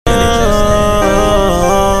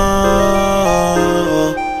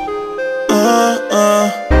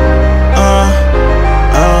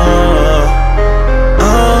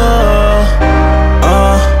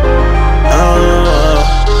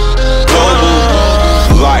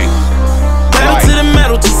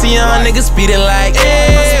niggas speeding like,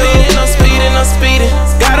 hey, I'm speeding.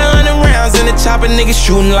 Got 100 rounds in the chopper, niggas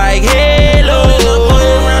shooting like, halo.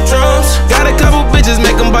 100 round drums. Got a couple bitches,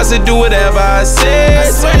 make them bust it, do whatever I say.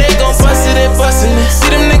 I swear they gon' bust it, they bustin' it. See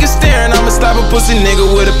them niggas staring, I'ma stop a pussy nigga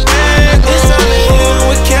with a bag. This time they living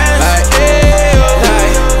with cash.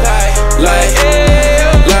 Like, hey,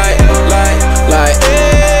 like,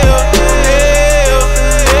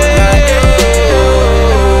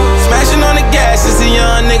 smashing on the gas, it's a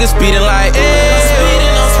young nigga speeding like, I'm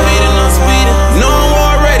speeding. No, I'm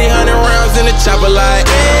already 100 rounds in the chopper like,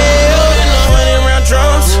 100 round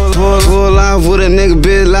drums. Pull off with a nigga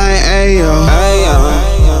bitch like, ayo.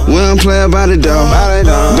 We don't play about it though.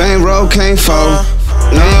 Bankroll can't fold.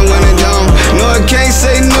 No, when it don't. No, it can't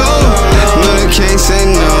say no. No, it can't say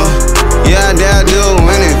no. Yeah, they'll do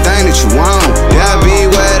anything that you want. Yeah, be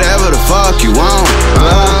whatever the fuck you want.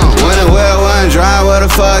 When the well one dry, where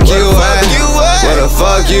the fuck you at? Where the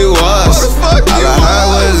fuck you was? All I heard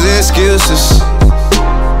was excuses.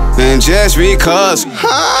 And just because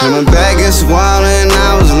hit my back against the wall and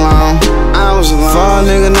I was alone. Fall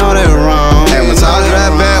nigga know they wrong. And my talk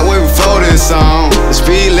right back way before this song. The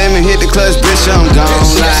speed limit hit the clutch, bitch, I'm gone.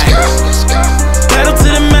 Like, pedal to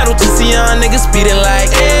the metal, just a young nigga speeding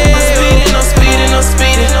like, hey, I'm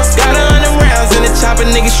speeding. Got 100 rounds in the chopper,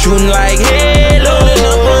 niggas shooting like, halo.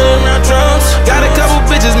 100 round drums. Got a couple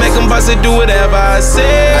bitches, make them bust it, do whatever I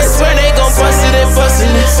say. I swear they gon' bust it, they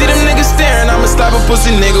bustin' it. See them niggas staring, I'ma stop a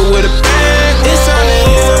pussy nigga with a bag. It's on the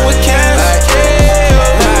hill with cash.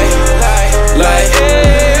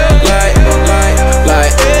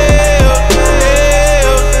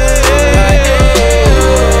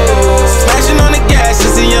 Smashing on the gas,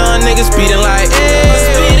 it's a young nigga speeding like,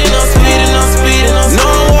 I'm speeding. No,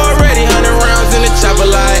 I'm already 100 rounds in the chopper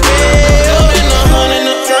like, 100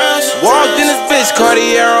 drums. Walked in this bitch,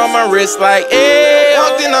 Cartier on my wrist like, hey.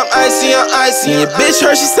 Walked in, I'm icy. And your bitch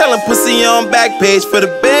heard she selling pussy on back page for the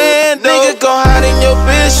band. Nigga go hide in your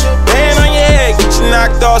bitch. Band on your head, get you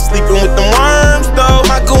knocked off, sleeping with them worms though.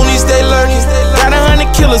 My goonies, they lurking. Got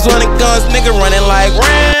 100 killers running guns, nigga running like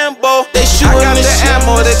Rambo. They shooting I got the shit.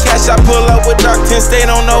 Ammo, the cash I pull up with dark tints, they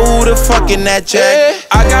don't know who the fuck in that jack.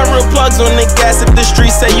 I got real plugs on the gas, if the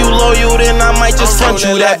streets say you loyal, then I might just front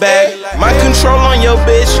you that bag. My control on your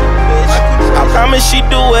bitch, I promise she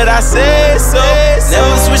do what I said so.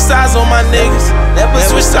 Never switch sides on my niggas, never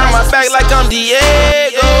switch on my back like I'm Diego.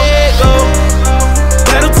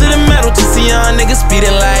 Pedal to the metal, just a young nigga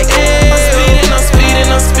speeding like,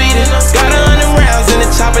 I'm speeding. Got 100 rounds in the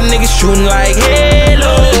chopper, niggas shooting like,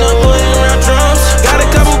 halo. 100 round drums. Got a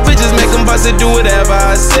couple bitches, make them bust it, do whatever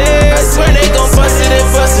I say. I swear they gon' bust it, they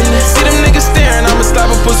bustin' it. See them niggas staring, I'ma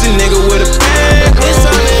stop a pussy nigga with a bag. It's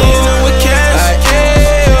on the hill with cash.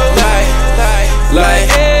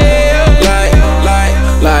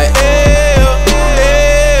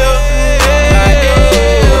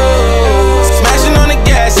 Smashing on the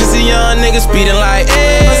gas, it's a young nigga speeding like,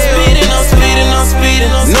 I'm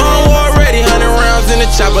speeding. No, I'm already 100 rounds in the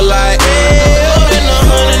chopper like,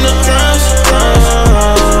 100 drums.